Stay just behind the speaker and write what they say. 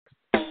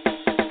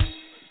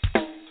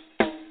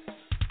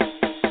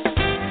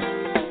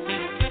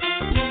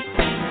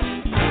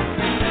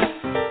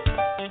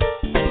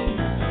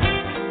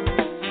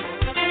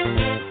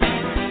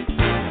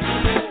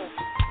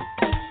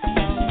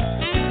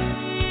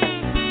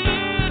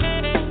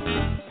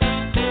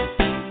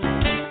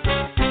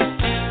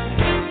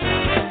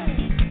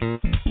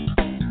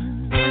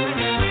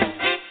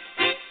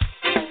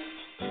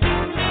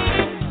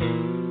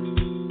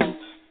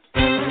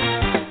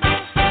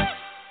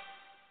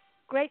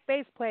great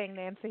bass playing,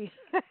 Nancy.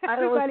 It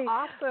was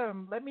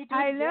awesome. Let me do it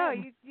I know.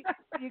 again.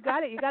 You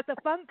got it. You got the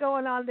funk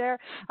going on there.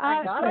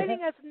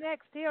 Joining us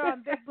next here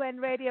on Big Blend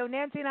Radio,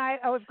 Nancy and I,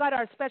 we've got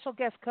our special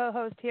guest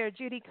co-host here,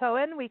 Judy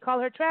Cohen. We call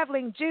her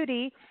Traveling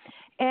Judy.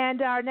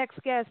 And our next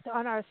guest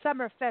on our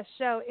Summerfest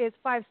show is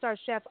five-star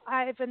chef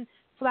Ivan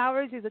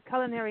Flowers. He's a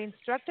culinary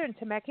instructor in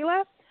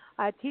Temecula.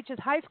 Teaches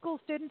high school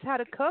students how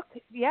to cook.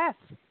 Yes,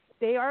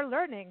 they are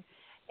learning.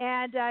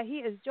 And he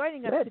is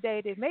joining us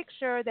today to make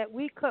sure that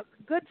we cook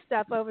good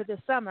stuff over the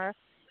summer.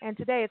 And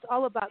today it's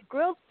all about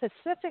grilled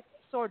Pacific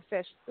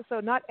swordfish. So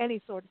not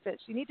any swordfish.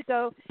 You need to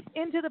go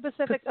into the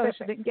Pacific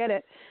Ocean and get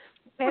it.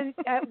 And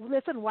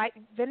listen, white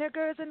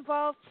vinegar is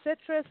involved,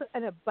 citrus,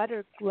 and a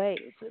butter glaze.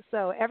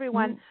 So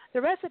everyone,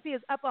 the recipe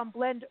is up on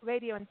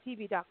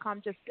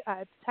blendradioandtv.com. Just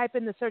type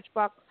in the search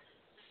box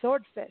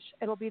swordfish.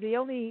 It'll be the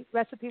only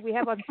recipe we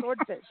have on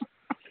swordfish.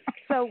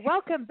 So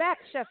welcome back,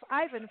 Chef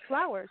Ivan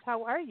Flowers.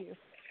 How are you?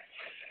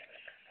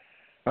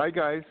 Hi,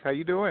 guys. How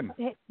you doing?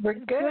 We're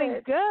good.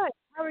 Doing good.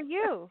 How are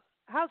you?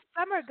 How's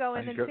summer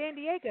going in San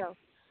Diego?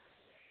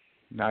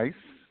 Nice.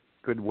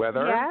 Good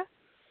weather. Yeah?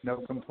 No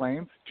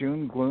complaints.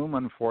 June gloom,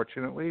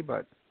 unfortunately,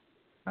 but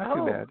not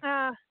too bad.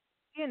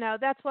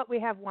 That's what we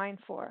have wine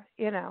for,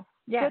 Yeah.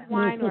 Good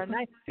wine or a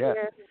nice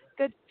beer,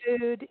 good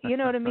food, you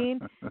know what I mean?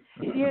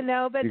 But you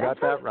got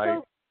that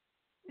right.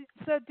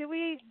 So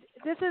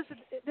this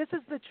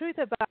is the truth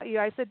about you.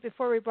 I said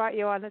before we brought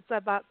you on, it's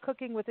about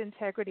cooking with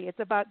integrity. It's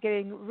about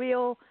getting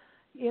real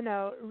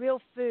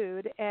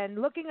food.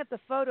 And looking at the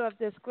photo of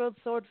this grilled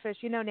swordfish,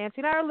 Nancy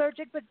and I are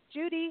allergic, but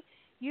Judy,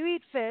 you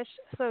eat fish,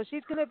 so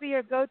she's going to be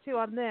your go-to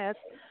on this.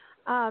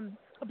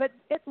 But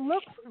it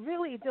looks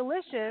really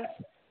delicious,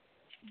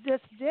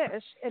 this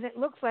dish, and it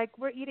looks like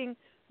we're eating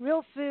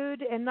real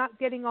food and not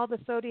getting all the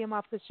sodium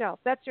off the shelf.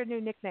 That's your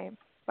new nickname,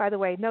 by the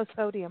way, no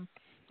sodium.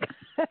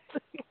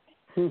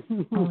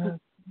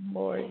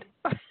 Lord.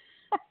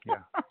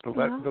 Yeah,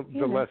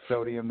 the less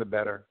sodium, the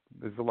better.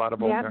 There's a lot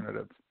of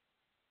alternatives.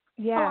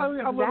 Yeah,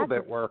 a little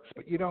bit works,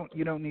 but you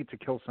don't need to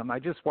kill some. I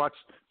just watched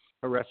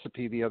a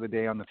recipe the other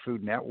day on the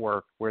Food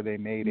Network where they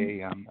made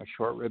a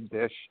short rib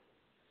dish,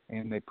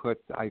 and they put,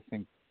 I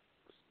think,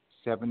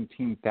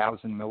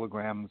 17,000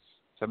 milligrams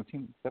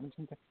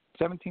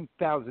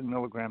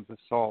of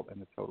salt in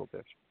the total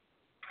dish.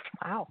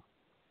 Wow.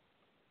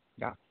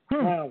 Yeah.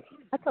 Wow.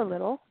 That's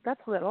little.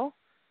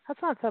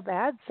 That's not so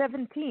bad.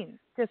 17.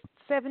 Just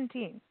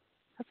 17.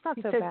 That's not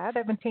so bad.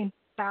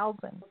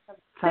 17,000.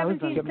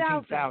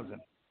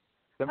 17,000.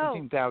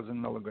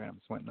 17,000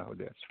 milligrams went in the whole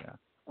dish, yeah.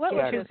 What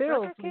was your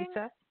bills, Burger King?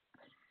 Lisa?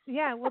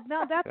 Yeah, well,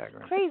 no, that's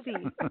crazy.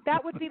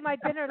 That would be my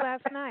dinner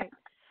last night.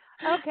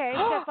 Okay,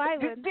 Chef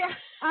Ivan,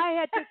 I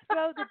had to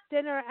throw the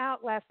dinner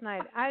out last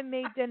night. I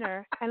made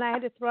dinner, and I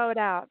had to throw it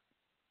out.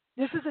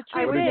 This is a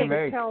true What did you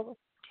make?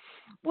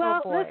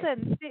 Well,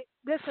 listen,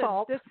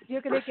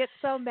 you're going to get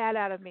so mad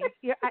out of me.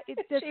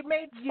 She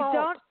made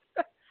salt.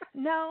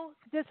 No,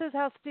 this is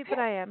how stupid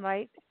I am,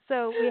 right?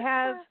 So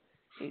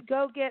we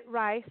go get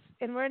rice,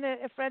 and we're in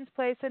a friend's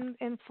place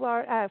in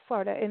Florida,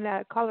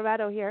 in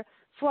Colorado here,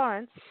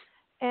 Florence,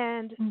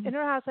 and in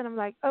her house, and I'm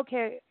like,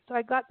 okay, so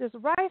I got this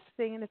rice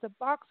thing, and it's a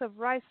box of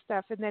rice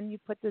stuff, and then you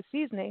put the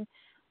seasoning.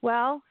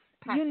 Well,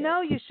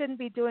 you shouldn't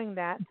be doing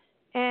that,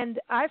 and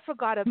I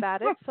forgot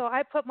about it, so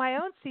I put my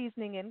own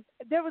seasoning in.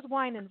 There was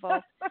wine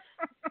involved,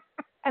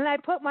 and I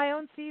put my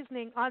own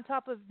seasoning on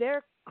top of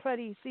their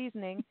cruddy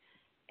seasoning.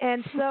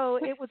 And so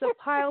it was a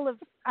pile of,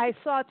 I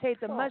sauteed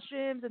the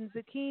mushrooms and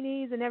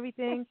zucchinis and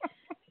everything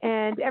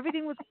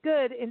was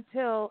good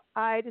until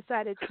I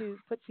decided to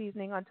put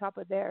seasoning on top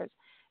of theirs.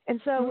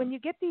 And so when you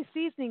get these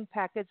seasoning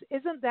packets,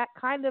 isn't that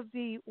kind of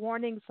the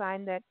warning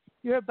sign that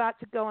you're about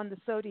to go on the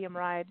sodium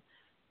ride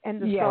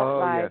and the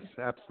salt ride? Oh, yes,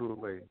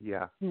 absolutely,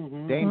 yeah.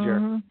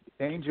 Danger.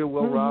 Danger,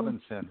 Will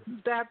Robinson.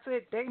 That's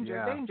it.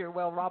 Danger,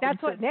 Will Robinson.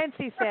 That's what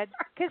Nancy said.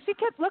 Because she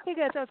kept looking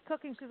at us. I was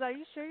cooking. She's like, are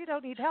you sure you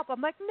don't need help?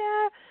 I'm like,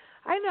 nah,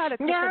 I know how to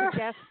cook on a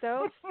gas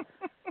stove.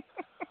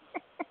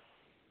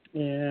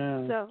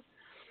 Yeah.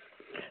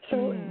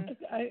 So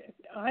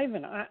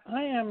Ivan, I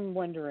am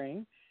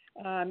wondering,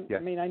 yes. I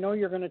mean, I know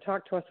you're going to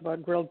talk to us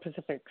about grilled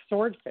Pacific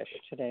swordfish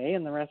today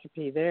and the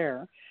recipe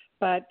there,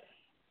 but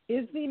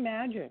is the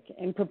magic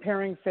in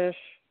preparing fish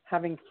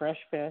having fresh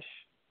fish,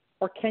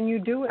 or can you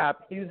do it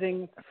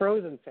using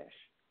frozen fish?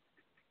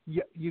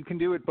 Yeah, you can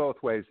do it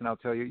both ways, and I'll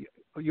tell you,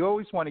 you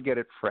always want to get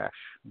it fresh,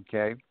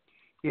 okay?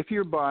 If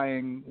you're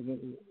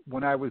buying,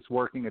 when I was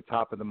working at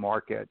Top of the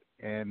Market,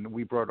 and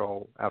we brought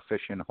all our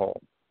fish in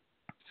whole,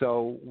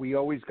 so we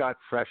always got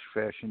fresh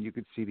fish, and you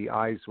could see the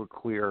eyes were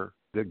clear,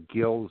 the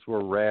gills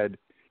were red,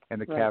 and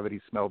the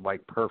cavity smelled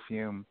like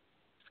perfume.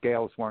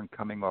 Scales weren't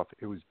coming off.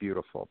 It was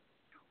beautiful.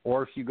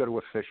 Or if you go to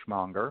a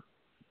fishmonger,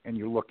 and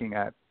you're looking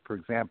at, for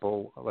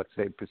example, let's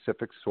say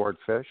Pacific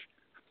swordfish,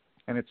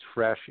 and it's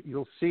fresh,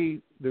 you'll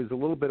see there's a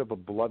little bit of a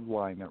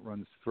bloodline that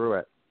runs through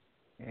it.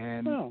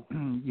 And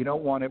you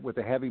don't want it with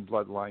a heavy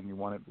bloodline. You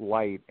want it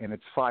light, and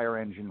it's fire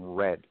engine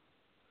red.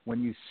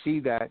 When you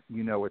see that,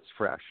 you know it's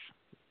fresh.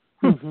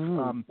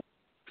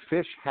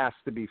 fish has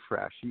to be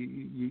fresh.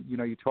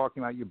 You're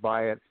talking about you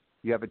buy it,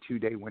 you have a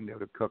 2-day window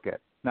to cook it.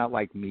 Not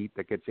like meat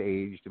that gets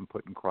aged and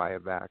put in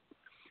cryovac.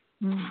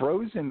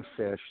 Frozen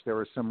fish, there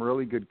are some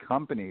really good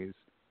companies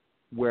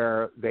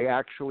where they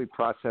actually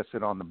process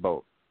it on the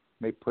boat.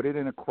 They put it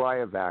in a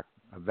cryovac,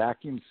 a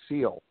vacuum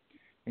seal,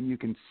 and you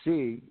can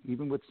see,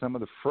 even with some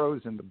of the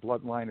frozen, the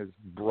bloodline is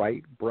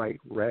bright, bright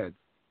red.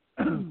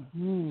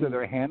 So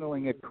they're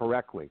handling it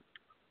correctly.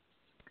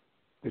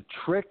 The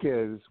trick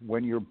is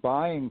when you're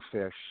buying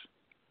fish,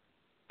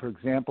 for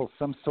example,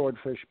 some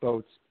swordfish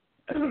boats,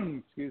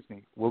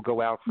 will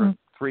go out for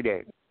 3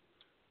 days.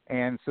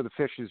 And so the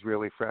fish is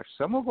really fresh.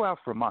 Some will go out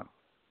for a month.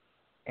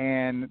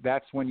 And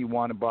that's when you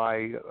want to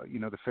buy,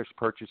 the fish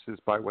purchases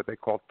by what they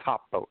call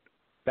top boat.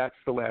 That's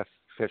the last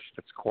fish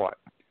that's caught.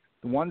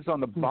 The ones on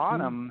the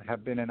bottom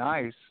have been in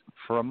ice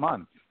for a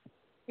month.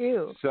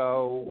 Ew.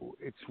 So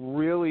it's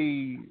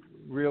really,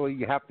 really,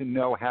 you have to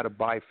know how to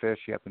buy fish.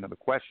 You have to know the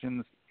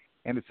questions,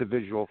 and it's a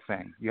visual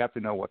thing. You have to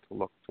know what to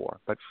look for.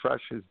 But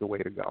fresh is the way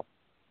to go.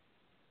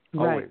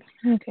 Always.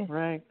 Right. Okay.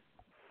 Right.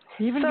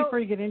 Even before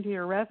you get into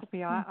your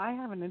recipe, I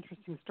have an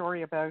interesting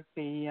story about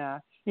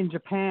in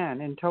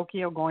Japan, in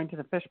Tokyo, going to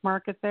the fish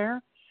market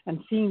there and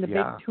seeing the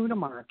big tuna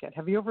market.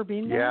 Have you ever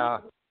been there? Yeah.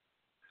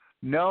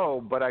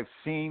 No, but I've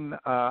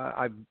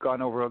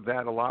gone over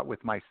that a lot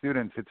with my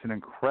students. It's an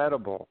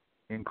incredible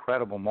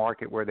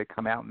market where they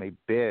come out and they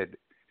bid.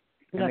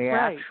 And they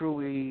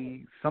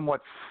actually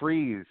somewhat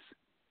freeze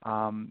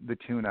the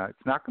tuna.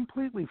 It's not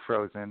completely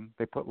frozen.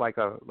 They put like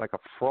a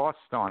frost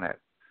on it.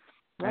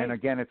 Right. And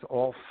again, it's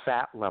all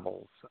fat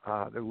levels.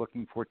 They're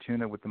looking for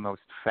tuna with the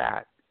most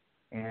fat.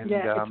 And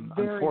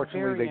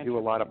unfortunately, they do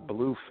a lot of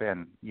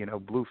bluefin.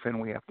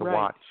 Bluefin we have to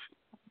watch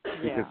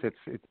because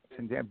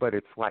but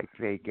it's like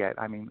they get.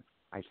 I mean,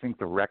 I think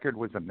the record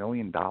was $1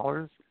 million.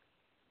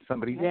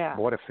 Somebody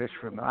bought a fish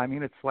from. I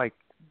mean, it's like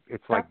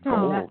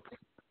gold.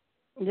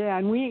 Yeah,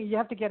 and you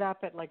have to get up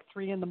at like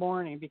 3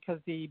 a.m. because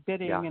the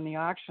bidding and the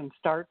auction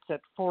starts at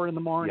 4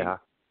 a.m.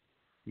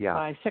 Yeah.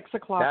 By 6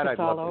 o'clock, it's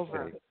all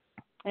over.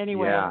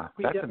 Anyway,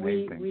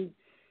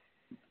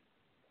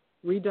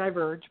 we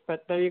diverge,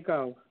 but there you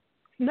go.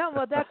 No,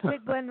 well, that's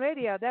Big Blend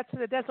Radio.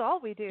 That's all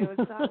we do is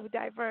we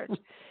diverge.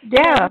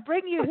 Yeah. We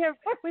bring you here.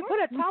 We put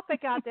a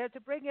topic out there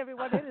to bring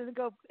everyone in and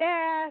go,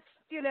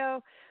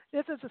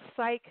 this is a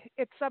psych.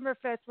 It's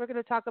Summerfest. We're going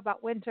to talk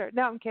about winter.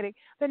 No, I'm kidding.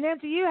 But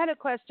Nancy, you had a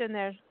question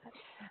there.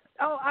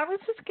 Oh, I was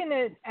just going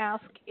to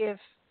ask if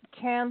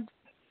canned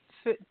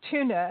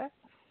tuna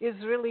is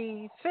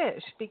really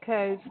fish,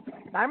 because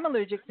I'm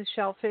allergic to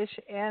shellfish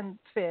and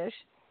fish,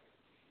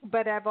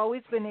 but I've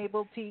always been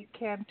able to eat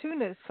canned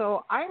tuna.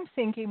 So I'm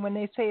thinking when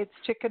they say it's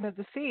chicken of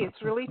the sea,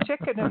 it's really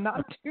chicken and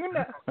not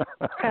tuna.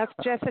 Ask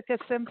Jessica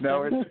Simpson.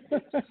 No,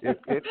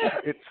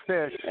 it's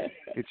fish.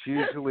 It's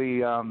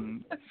usually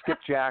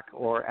skipjack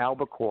or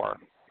albacore.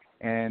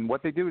 And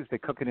what they do is they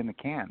cook it in the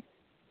can.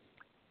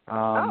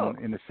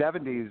 In the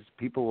 70s,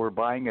 people were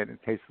buying it. It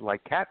tasted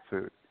like cat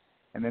food.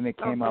 And then they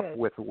came up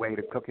with a way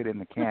to cook it in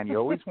the can. You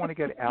always want to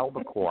get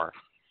albacore,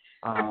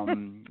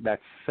 that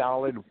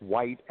solid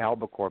white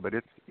albacore, but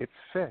it's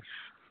fish.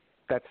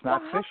 That's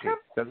not fishy. It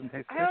doesn't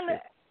taste fishy.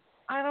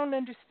 I don't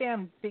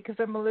understand, because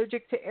I'm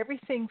allergic to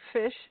everything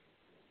fish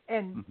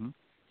and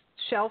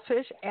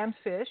shellfish and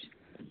fish,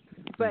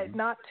 but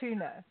not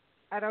tuna.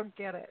 I don't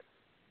get it.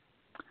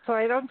 So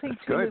I don't think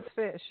tuna's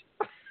fish.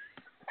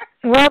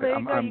 Well, there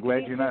you go. I'm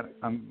glad you're not.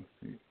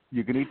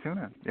 You can eat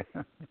tuna.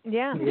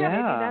 Yeah. Maybe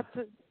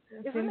that's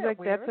Isn't seems it like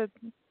weird?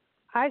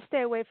 I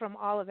stay away from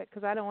all of it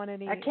because I don't want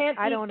any. I can't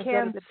eat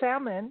canned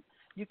salmon.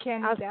 You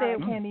can't eat that. I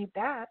can't eat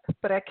that,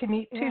 but I can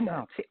eat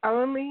tuna. It's the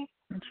only.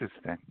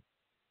 Interesting.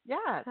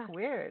 Yeah, it's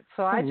weird.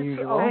 So I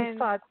just always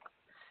thought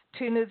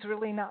tuna's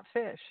really not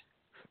fish.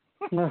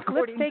 Let's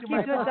take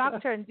you to a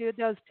doctor and do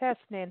those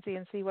tests, Nancy,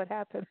 and see what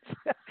happens.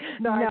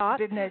 No, I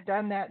didn't have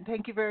done that.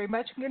 Thank you very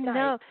much. Good night.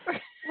 No.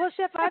 Well,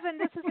 Chef Ivan,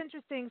 this is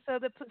interesting. So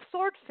the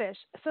swordfish.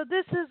 So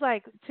this is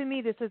like, to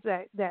me, this is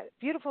that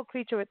beautiful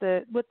creature with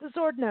the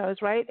sword nose,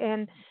 right?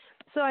 And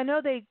so I know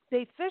they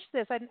fish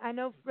this. I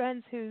know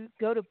friends who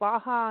go to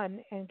Baja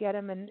and get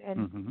them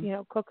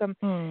and cook them.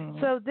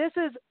 So this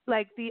is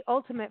like the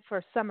ultimate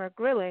for summer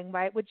grilling,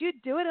 right? Would you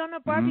do it on a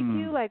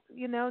barbecue, like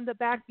in the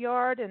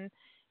backyard and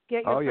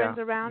get your friends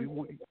around?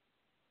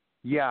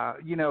 Yeah,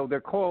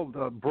 they're called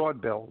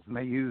broadbills, and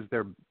they use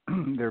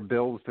their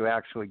bills to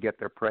actually get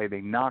their prey.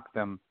 They knock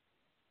them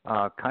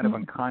kind of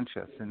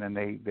unconscious, and then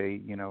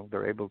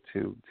they're able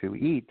to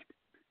eat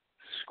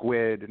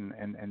squid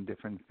and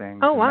different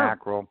things,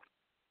 mackerel.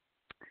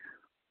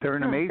 They're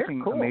an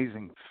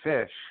amazing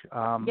fish.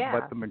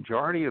 But the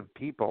majority of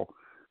people,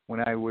 when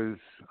I was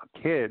a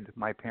kid,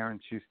 my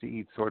parents used to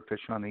eat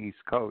swordfish on the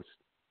East Coast,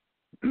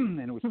 and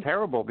it was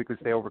terrible because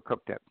they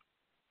overcooked it.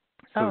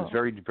 So it was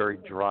very, very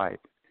dry.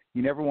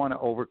 You never want to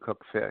overcook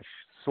fish.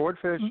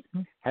 Swordfish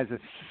has a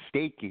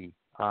steaky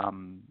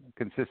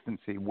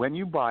consistency. When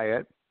you buy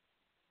it,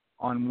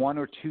 on one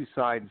or two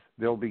sides,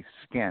 there'll be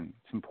skin.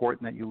 It's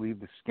important that you leave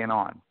the skin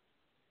on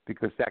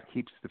because that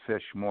keeps the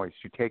fish moist.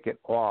 You take it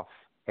off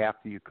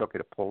after you cook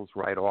it, it pulls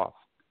right off.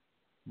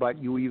 But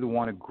you either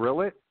want to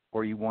grill it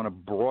or you want to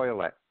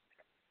broil it.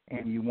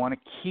 And you want to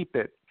keep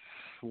it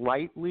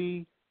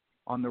slightly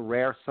on the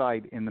rare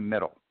side in the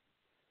middle,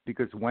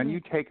 because when you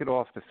take it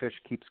off, the fish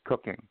keeps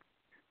cooking.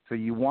 So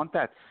you want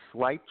that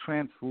slight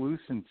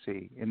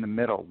translucency in the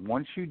middle.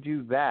 Once you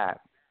do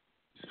that,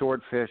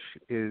 swordfish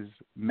is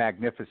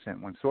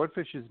magnificent. When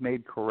swordfish is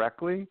made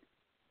correctly,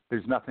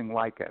 there's nothing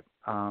like it.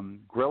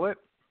 Grill it,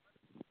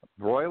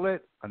 broil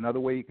it. Another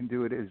way you can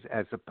do it is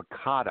as a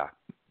piccata.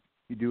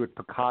 You do it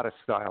piccata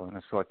style in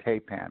a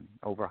saute pan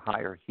over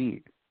higher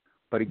heat.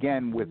 But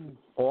again, with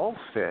all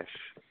fish,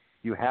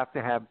 you have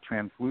to have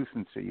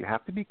translucency. You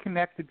have to be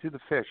connected to the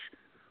fish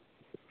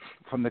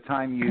from the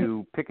time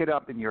you pick it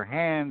up in your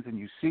hands and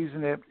you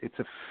season it. It's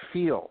a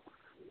feel.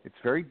 It's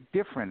very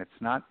different. It's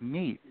not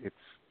meat. It's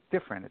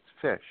different. It's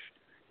fish.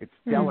 It's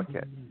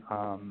delicate.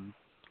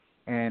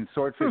 And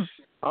swordfish,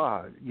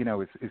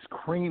 is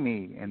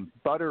creamy and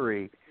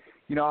buttery.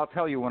 You know, I'll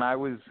tell you, when I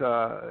was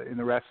in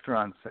the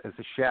restaurants as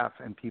a chef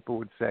and people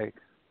would say,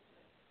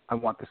 I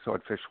want the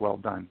swordfish well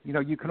done. You know,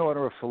 you can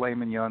order a filet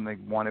mignon, they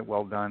want it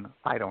well done.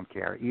 I don't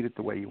care. Eat it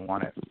the way you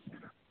want it.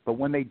 But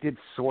when they did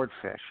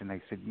swordfish and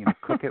they said,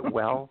 cook it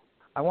well,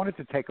 I wanted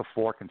to take a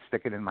fork and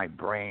stick it in my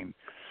brain.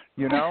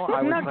 You know,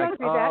 I was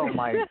like, oh,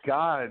 my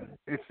God.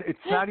 It's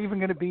not even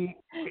going to be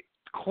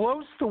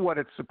close to what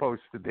it's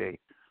supposed to be.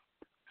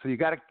 So you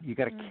got to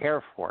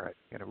care for it.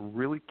 You got to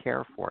really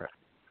care for it.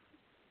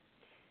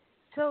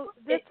 So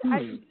this,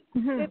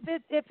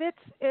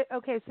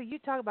 okay, so you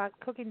talk about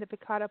cooking the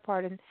piccata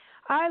part, and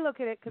I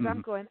look at it because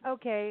I'm going,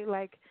 okay,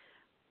 like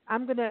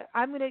I'm gonna.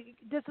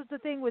 This is the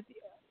thing with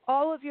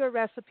all of your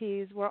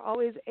recipes. We're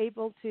always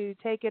able to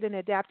take it and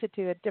adapt it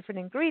to a different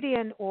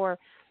ingredient or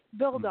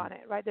build on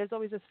it, right? There's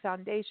always this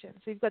foundation.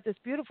 So you've got this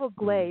beautiful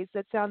glaze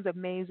that sounds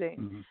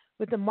amazing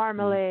with the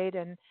marmalade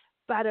and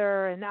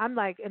butter, and I'm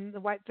like, and the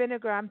white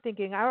vinegar. I'm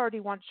thinking, I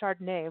already want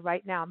Chardonnay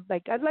right now. I'm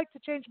like, I'd like to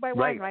change my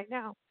wine right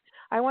now.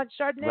 I want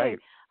Chardonnay.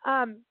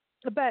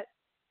 But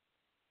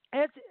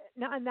it's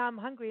now I'm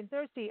hungry and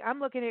thirsty. I'm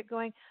looking at it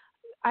going,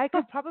 I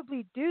could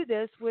probably do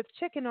this with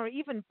chicken or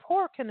even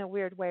pork in a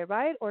weird way,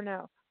 right? Or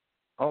no?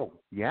 Oh,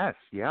 yes,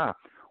 yeah.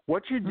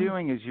 What you're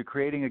doing is you're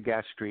creating a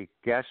gastrique.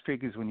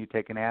 Gastrique is when you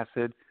take an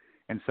acid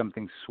and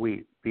something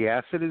sweet. The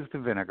acid is the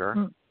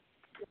vinegar.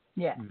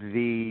 Yeah.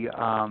 The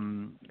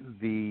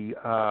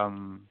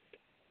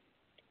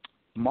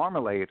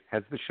marmalade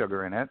has the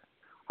sugar in it.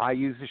 I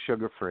use the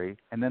sugar-free,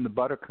 and then the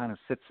butter kind of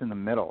sits in the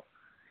middle.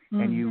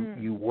 And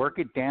you work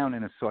it down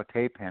in a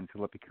saute pan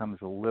till it becomes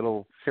a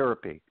little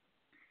syrupy.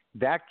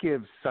 That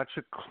gives such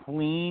a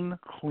clean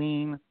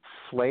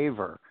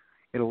flavor.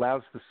 It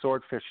allows the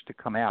swordfish to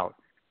come out.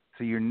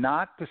 So you're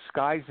not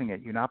disguising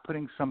it. You're not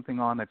putting something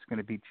on that's going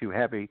to be too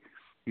heavy.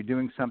 You're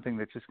doing something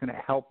that's just going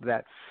to help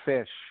that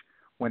fish,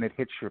 when it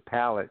hits your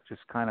palate,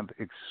 just kind of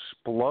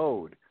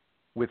explode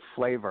with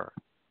flavor.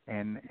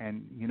 And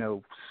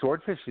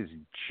swordfish is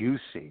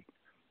juicy.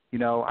 You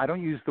know, I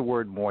don't use the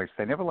word moist.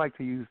 I never like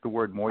to use the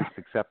word moist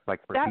except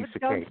like for a piece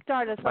of cake. Don't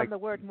start us on the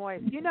word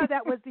moist. You know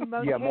that was the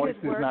most hated word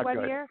one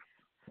good. year.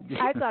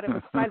 I thought it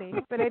was funny,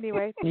 but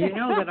anyway. You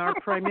know that our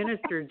prime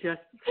minister in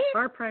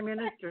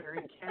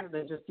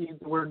Canada just used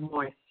the word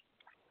moist.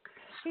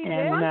 He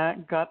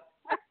did? Got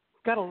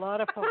a lot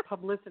of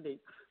publicity.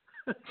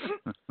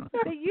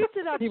 They used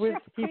it on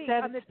Schitt's Creek,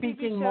 on the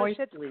TV show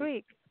Schitt's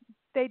Creek.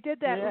 They did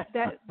that.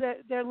 Yeah.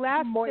 Their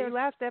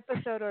last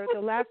episode or the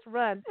last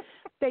run,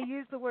 they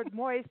used the word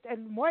moist,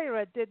 and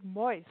Moira did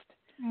moist.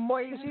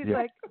 Moist. She's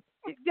like,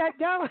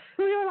 no,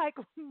 we were like,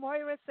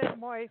 Moira said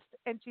moist,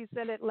 and she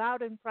said it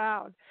loud and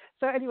proud.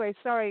 So anyway,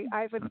 sorry,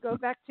 Ivan, go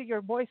back to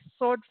your moist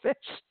swordfish.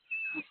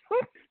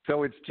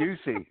 So it's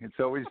juicy. It's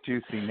always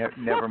juicy,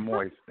 never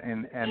moist,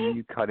 and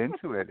you cut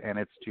into it, and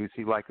it's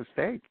juicy like a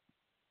steak,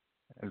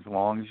 as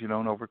long as you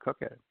don't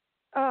overcook it.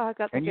 Oh, I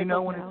got the and you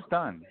know when now. it's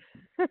done.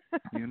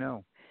 You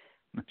know.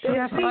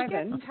 Yes,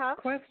 Ivan,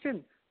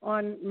 question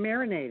on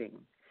marinating.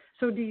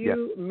 So do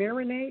you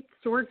marinate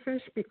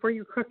swordfish before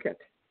you cook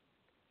it?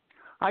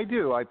 I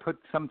do. I put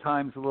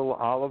sometimes a little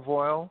olive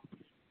oil,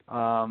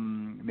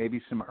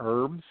 maybe some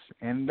herbs,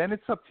 and then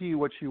it's up to you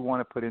what you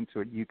want to put into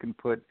it. You can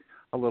put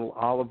a little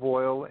olive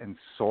oil and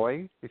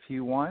soy if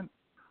you want.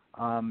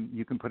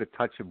 You can put a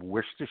touch of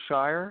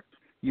Worcestershire.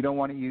 You don't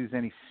want to use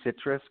any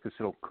citrus because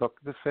it'll cook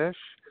the fish.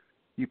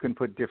 You can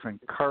put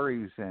different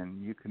curries in.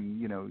 You can,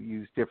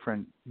 use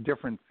different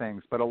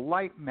things. But a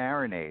light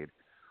marinade.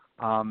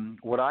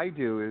 What I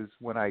do is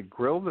when I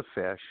grill the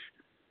fish,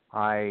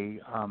 I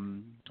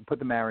put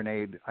the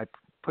marinade, I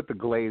put the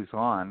glaze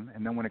on,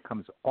 and then when it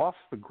comes off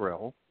the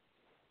grill,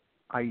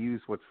 I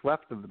use what's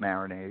left of the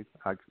marinade,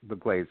 the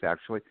glaze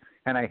actually,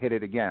 and I hit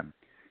it again.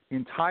 The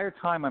entire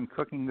time I'm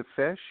cooking the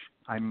fish,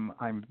 I'm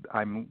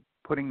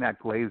putting that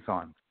glaze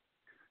on.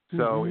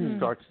 So it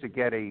starts to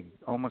get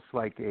almost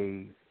like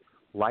a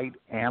light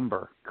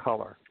amber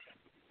color,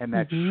 and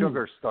that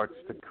sugar starts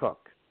to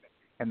cook,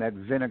 and that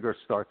vinegar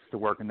starts to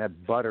work, and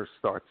that butter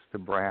starts to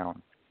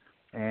brown.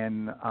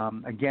 And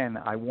again,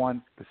 I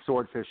want the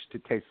swordfish to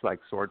taste like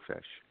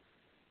swordfish.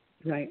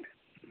 Right.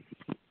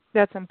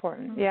 That's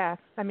important. Yeah.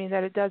 I mean,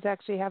 that it does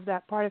actually have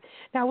that part of.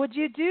 Now, would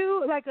you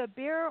do like a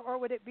beer, or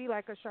would it be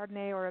like a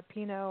Chardonnay or a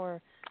Pinot,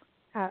 or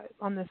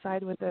on the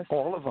side with this?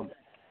 All of them.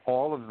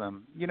 All of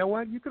them. You know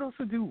what? You could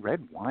also do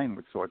red wine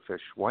with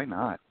Swordfish. Why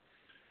not?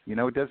 You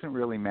know, it doesn't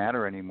really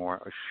matter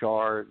anymore. A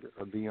Chard,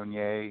 a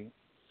Viognier,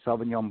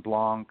 Sauvignon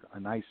Blanc, a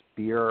nice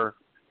beer,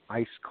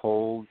 ice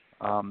cold,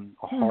 a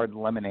hard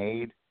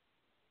lemonade.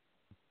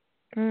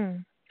 A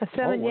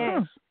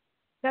Semillon. Oh,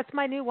 That's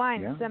my new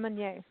wine, yeah.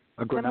 Semillon.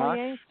 A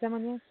Grenache.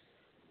 Semillon.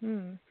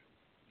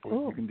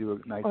 Or you can do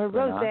a nice or a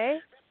Grenache. rosé.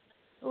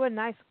 Oh, a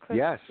nice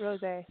crisp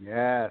rosé.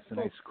 Yes, a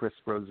nice crisp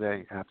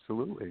rosé.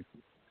 Absolutely.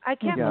 I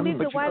can't believe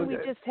the wine we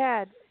that. just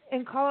had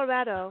in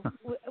Colorado.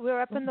 We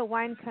were up in the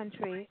wine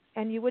country,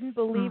 and you wouldn't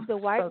believe the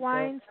white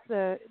wines.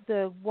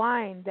 The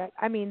wine that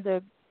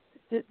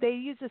they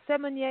use a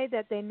Semillon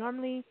that they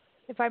normally,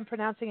 if I'm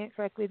pronouncing it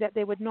correctly, that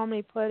they would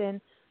normally put in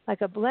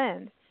like a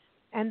blend,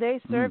 and they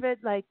serve it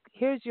like,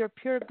 here's your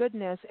pure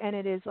goodness, and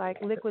it is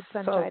like liquid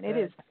sunshine. It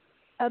is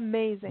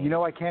amazing. You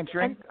know, I can't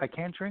drink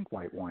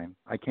white wine.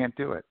 I can't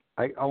do it.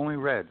 I only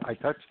red.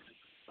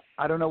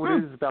 I don't know what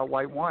it is about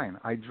white wine.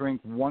 I drink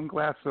one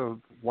glass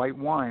of white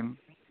wine,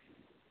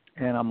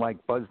 and I'm like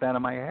buzzed out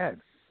of my head.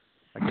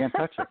 I can't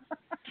touch it.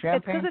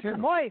 Champagne it's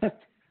moist.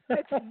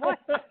 It's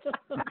moist.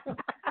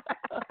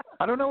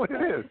 I don't know what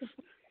it is.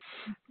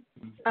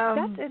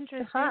 That's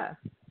interesting.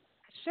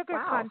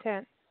 Sugar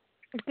content.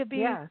 It could be.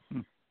 Yeah.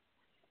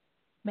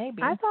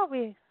 Maybe. I thought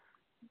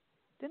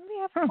didn't we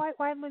have white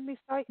wine when we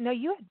started? No,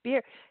 you had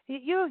beer.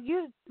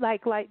 You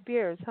like light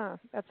beers, huh?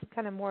 That's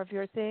kind of more of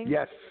your thing.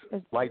 Yes,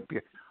 light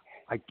beer.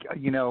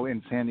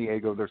 In San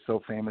Diego, they're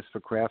so famous for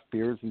craft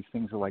beers. These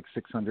things are like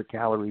 600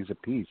 calories a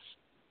piece.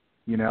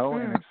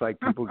 And it's like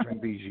people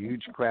drink these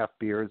huge craft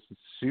beers,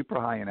 super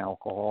high in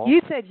alcohol.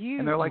 You said huge.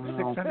 And they're like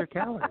 600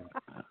 calories.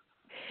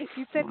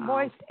 You said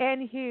moist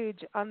and huge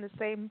on the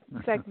same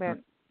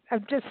segment.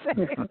 I'm just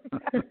saying.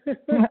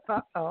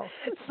 Uh-oh.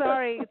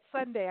 Sorry, it's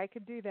Sunday. I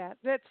can do that.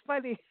 That's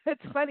funny.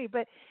 It's funny,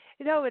 but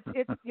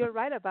it's you're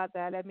right about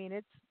that. I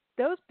mean,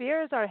 those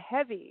beers are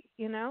heavy.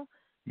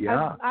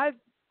 Yeah.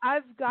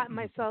 I've gotten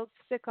myself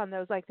sick on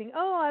those. Like thinking,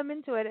 oh, I'm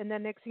into it, and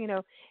then next thing you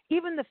know,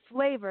 even the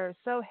flavor is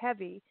so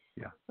heavy.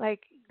 Yeah.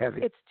 Like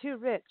heavy. It's too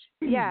rich.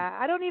 Yeah.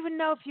 I don't even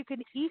know if you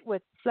can eat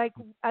with like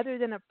other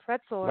than a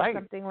pretzel or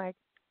something like.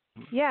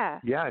 Yeah.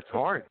 Yeah, it's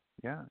hard.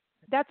 Yeah.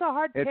 That's a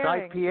hard pairing.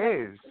 It's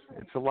IPAs.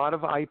 It's a lot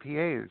of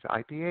IPAs.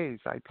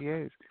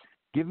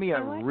 Give me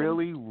a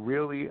really,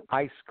 really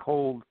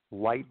ice-cold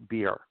light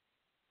beer.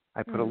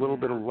 I put a little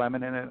bit of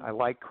lemon in it. I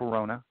like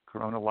Corona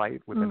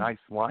Light with a nice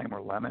lime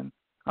or lemon.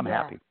 I'm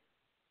happy.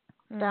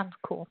 That's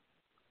cool.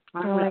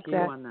 I'm like with you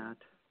that. on that.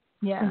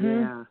 Yeah.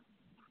 Yeah.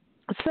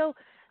 So,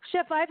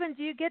 Chef Ivan,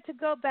 do you get to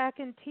go back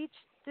and teach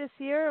this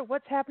year?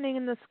 What's happening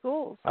in the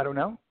schools? I don't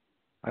know.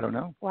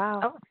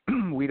 Wow.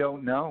 We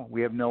don't know.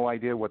 We have no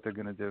idea what they're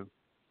going to do.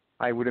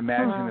 I would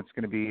imagine it's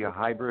going to be a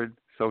hybrid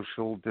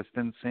social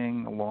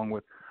distancing along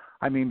with,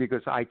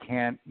 because I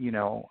can't,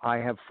 I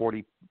have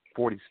 40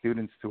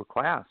 students to a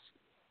class.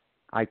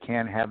 I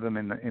can't have them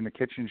in the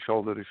kitchen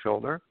shoulder to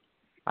shoulder.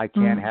 I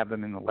can't have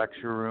them in the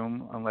lecture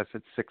room unless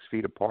it's 6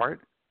 feet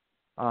apart.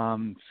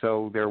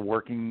 So they're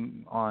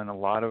working on a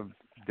lot of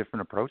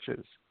different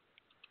approaches.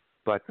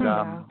 But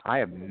I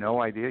have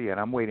no idea yet.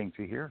 I'm waiting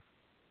to hear.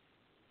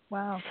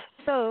 Wow.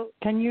 So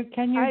can you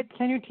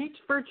teach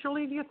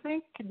virtually? Do you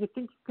think? Do you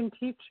think you can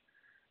teach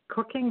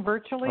cooking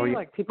virtually,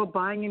 like people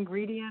buying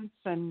ingredients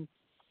and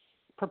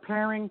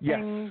preparing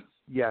things?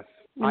 Yes,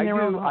 I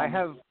do. I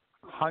have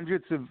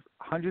hundreds of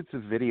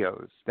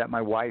videos that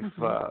my wife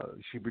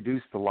she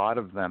produced a lot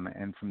of them,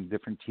 and from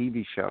different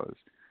TV shows.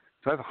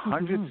 So I have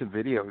hundreds of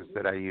videos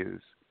that I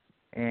use,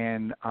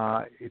 and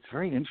it's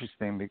very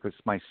interesting because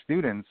my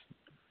students,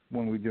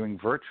 when we're doing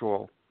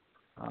virtual.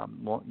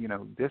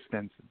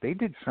 Distance, they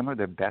did some of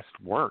their best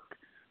work.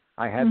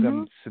 I had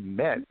them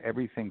submit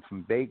everything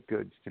from baked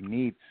goods to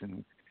meats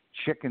and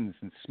chickens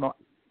and small.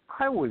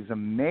 I was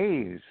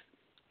amazed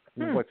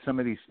what some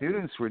of these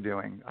students were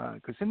doing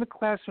because in the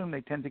classroom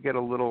they tend to get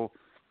a little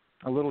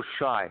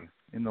shy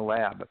in the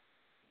lab.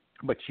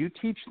 But you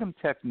teach them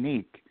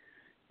technique,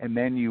 and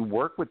then you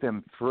work with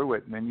them through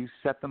it, and then you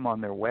set them on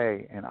their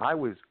way. And I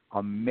was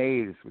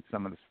amazed with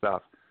some of the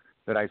stuff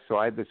that I saw.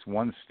 I had this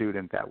one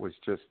student that was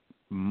just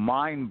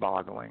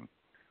mind-boggling,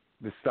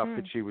 the stuff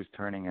that she was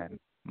turning in.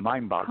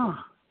 Mind-boggling.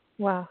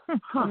 Wow.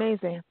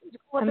 Amazing.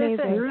 Well, amazing.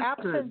 There's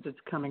good that's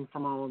coming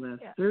from all of this.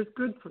 Yeah. There's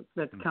good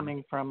that's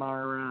coming from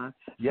our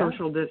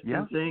social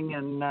distancing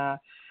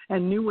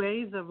and new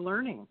ways of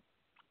learning.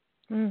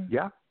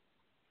 Yeah.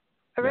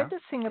 I read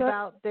this thing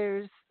about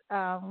there's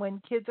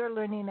when kids are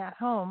learning at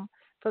home,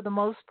 for the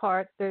most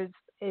part, there's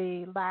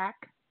a lack.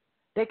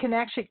 They can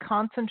actually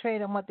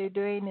concentrate on what they're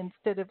doing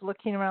instead of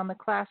looking around the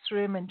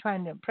classroom and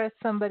trying to impress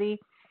somebody,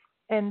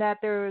 and that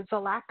there is a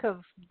lack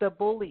of the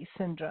bully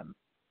syndrome.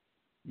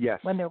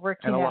 Yes. When they're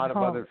working at home. And a lot of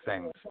other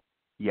things.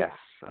 Yes,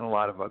 and a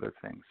lot of other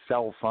things.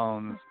 Cell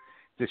phones,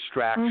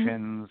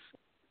 distractions,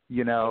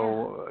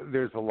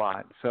 there's a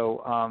lot.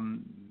 So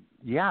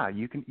yeah,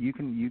 you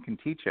can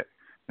teach it.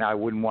 Now, I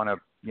wouldn't want to,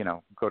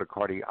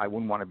 I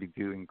wouldn't want to be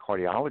doing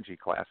cardiology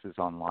classes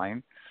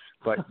online,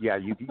 but yeah,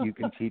 you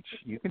can teach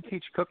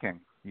cooking.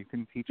 You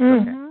can teach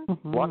cooking.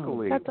 Mm-hmm.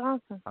 Luckily, that's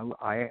awesome.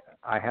 I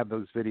have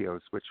those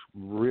videos which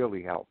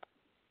really help.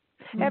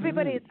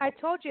 Everybody, I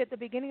told you at the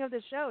beginning of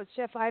the show, it's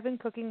Chef Ivan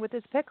cooking with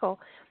his pickle.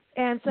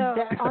 And so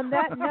on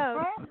that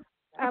note,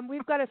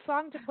 we've got a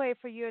song to play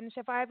for you. And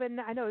Chef Ivan,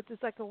 I know it's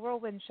just like a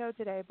whirlwind show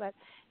today, but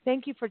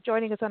thank you for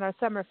joining us on our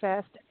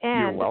Summerfest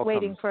and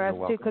waiting for us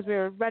too, because we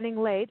were running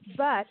late.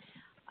 But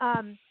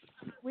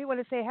we want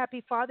to say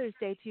Happy Father's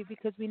Day to you,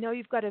 because we know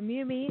you've got a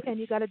Mew and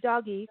you got a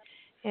doggy,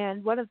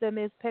 and one of them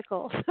is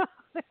Pickle.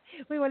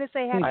 We want to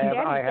say Happy Daddy's Day.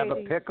 I have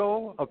a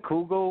pickle, a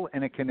kugel,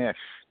 and a knish.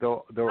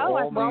 They're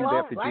all named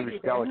after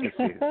Jewish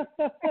delicacies.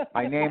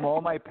 I name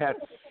all my pets,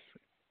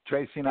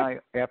 Tracy and I,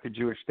 after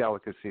Jewish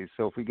delicacies.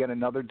 So if we get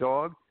another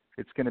dog,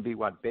 it's going to be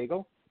what?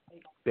 Bagel?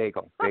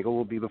 Bagel. Bagel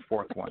will be the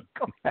fourth one.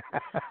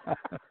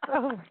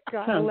 Oh my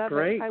God, I love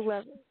it. I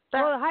love it.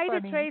 Well, hi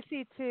to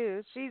Tracy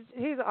too.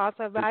 She's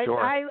awesome.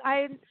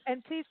 I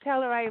and please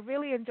tell her I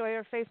really enjoy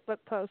her Facebook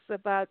posts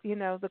about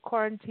the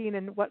quarantine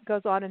and what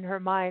goes on in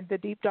her mind, the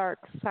deep dark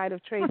side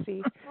of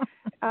Tracy.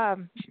 I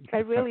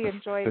really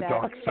enjoy that. The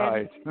dark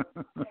side.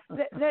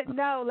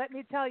 No, let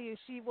me tell you,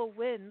 she will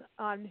win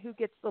on who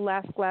gets the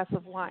last glass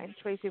of wine.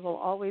 Tracy will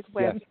always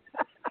win.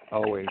 Yes,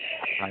 always.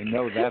 I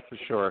know that for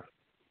sure.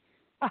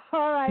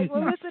 All right.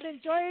 Well, listen,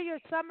 enjoy your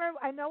summer.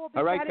 I know we'll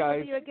be chatting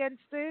with you again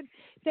soon.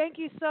 Thank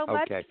you so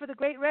much for the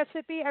great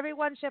recipe.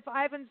 Everyone, Chef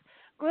Ivan's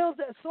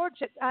grilled sword.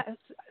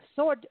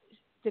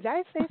 Did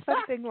I say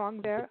something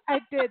wrong there? I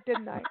did,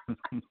 didn't I?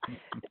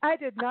 I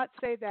did not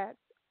say that.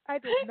 I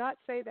did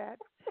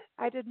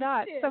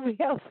not. Somebody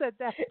else said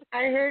that.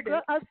 I heard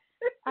it.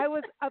 I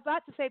was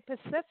about to say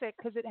Pacific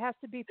because it has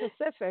to be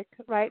Pacific,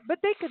 right? But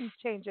they can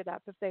change it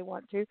up if they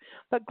want to.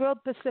 But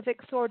Grilled Pacific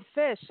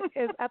Swordfish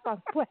is up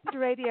on Blend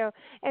Radio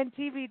and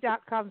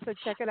TV.com, so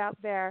check it out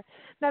there.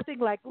 Nothing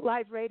like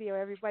live radio,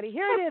 everybody.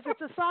 Here it is. It's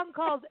a song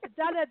called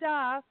Da Da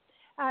Da.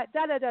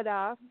 Da Da Da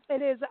Da.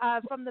 It is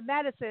from the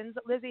Madisons.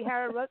 Lizzie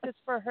Hara wrote this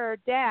for her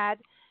dad,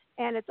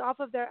 and it's off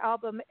of their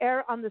album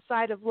Air on the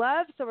Side of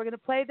Love. So we're going to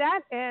play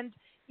that, and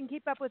you can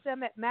keep up with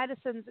them at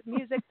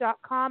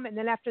madisonsmusic.com. And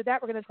then after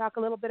that, we're going to talk a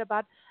little bit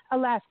about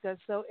Alaska.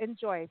 So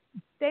enjoy.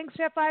 Thanks,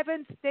 Chef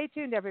Ivan. Stay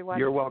tuned, everyone.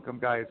 You're welcome,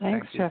 guys.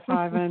 Thanks, Chef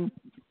Ivan.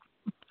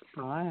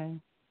 Bye.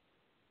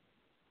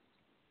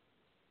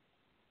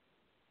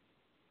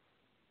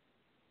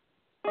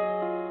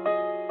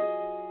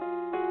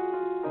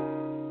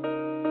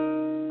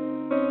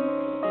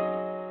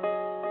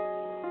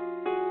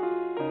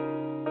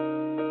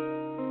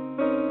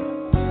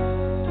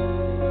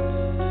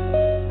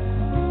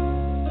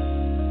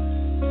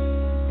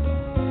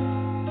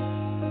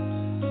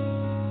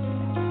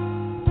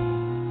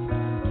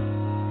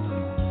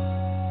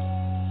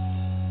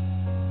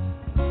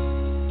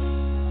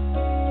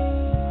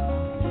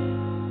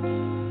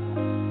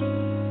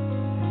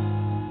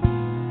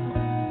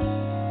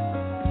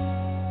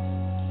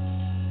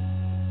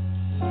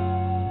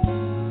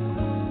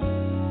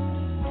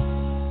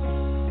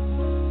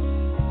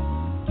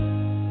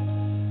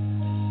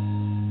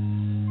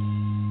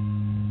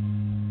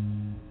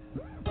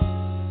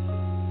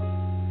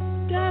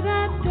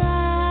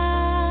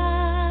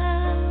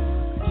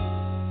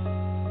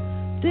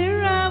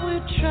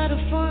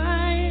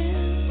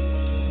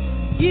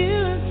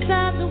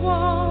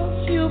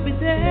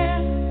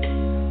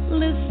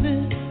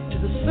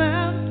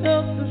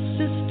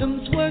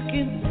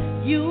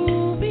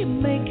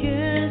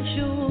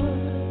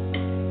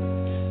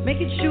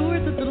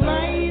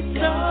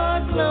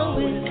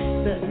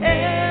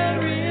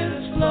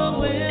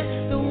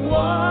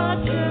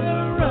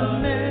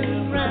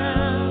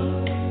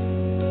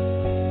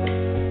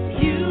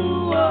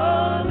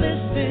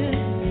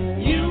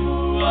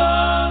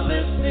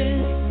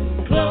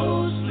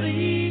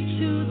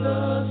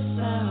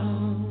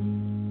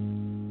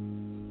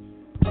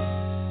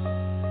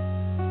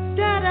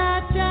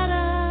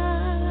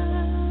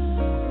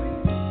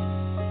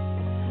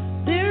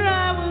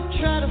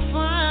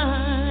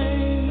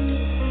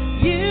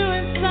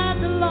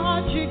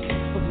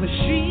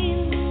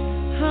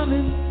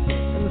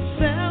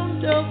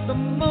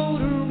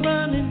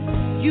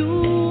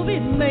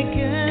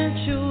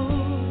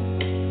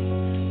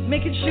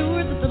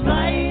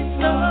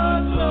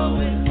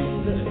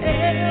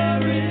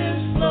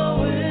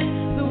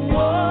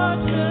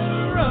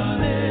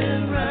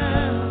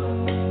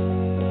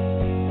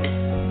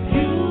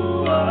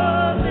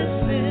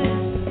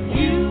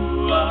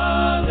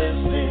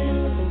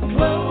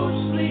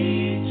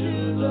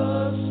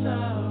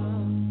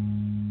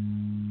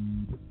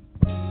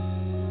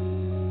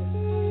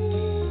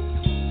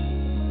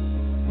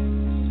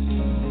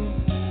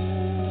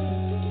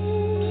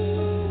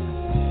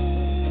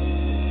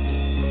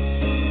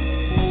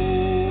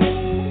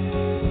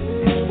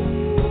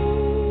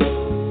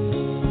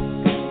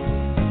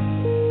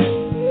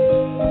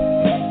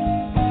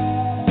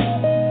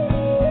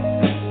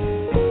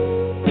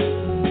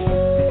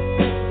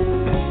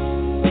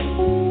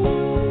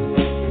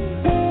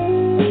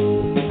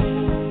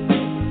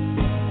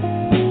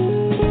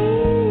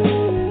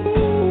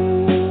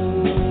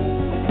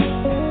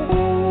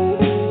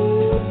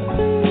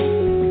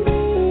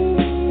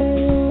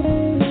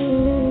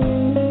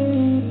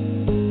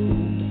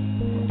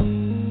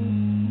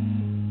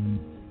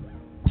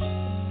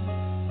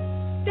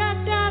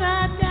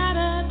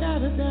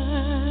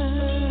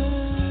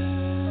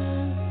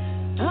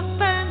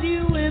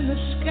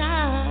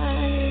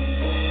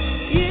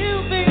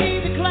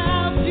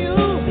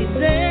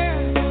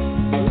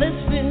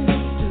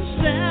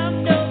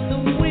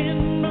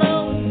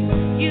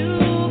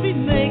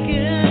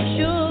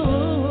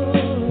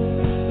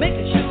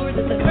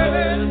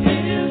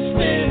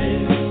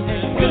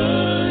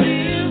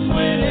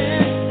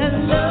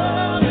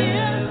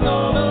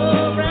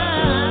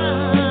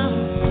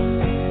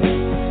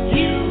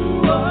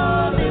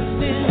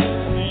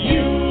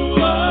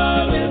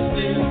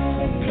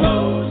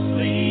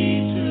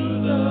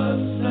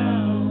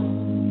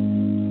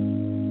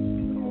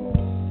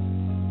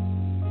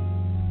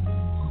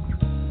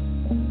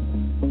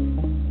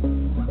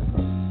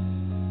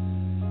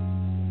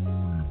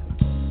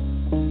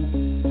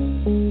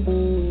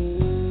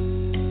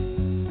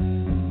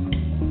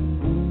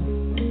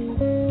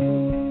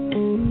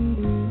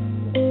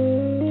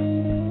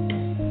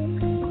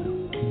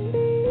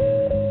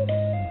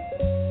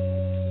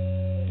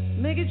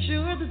 Making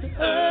sure that the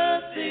earth